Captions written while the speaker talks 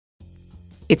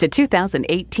It's a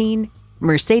 2018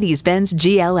 Mercedes-Benz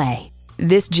GLA.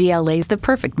 This GLA is the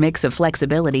perfect mix of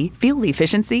flexibility, fuel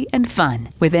efficiency, and fun,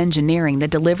 with engineering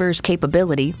that delivers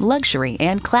capability, luxury,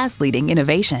 and class-leading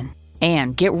innovation.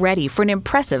 And get ready for an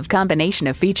impressive combination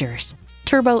of features: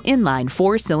 turbo inline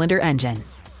 4-cylinder engine,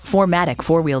 4MATIC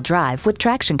 4-wheel drive with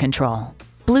traction control,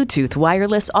 Bluetooth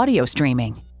wireless audio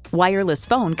streaming, wireless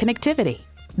phone connectivity,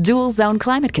 dual-zone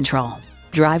climate control,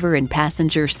 driver and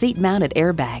passenger seat-mounted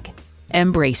airbag,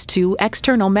 Embrace 2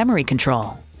 external memory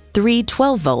control, 3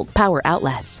 12-volt power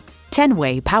outlets,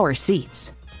 10-way power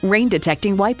seats,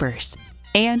 rain-detecting wipers,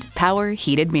 and power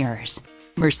heated mirrors.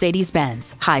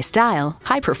 Mercedes-Benz, high style,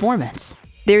 high performance.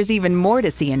 There's even more to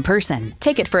see in person.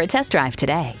 Take it for a test drive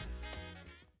today.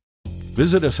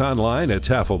 Visit us online at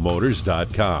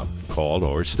tafelmotors.com. Call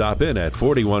or stop in at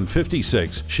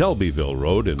 4156 Shelbyville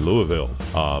Road in Louisville.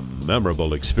 A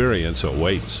memorable experience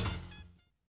awaits.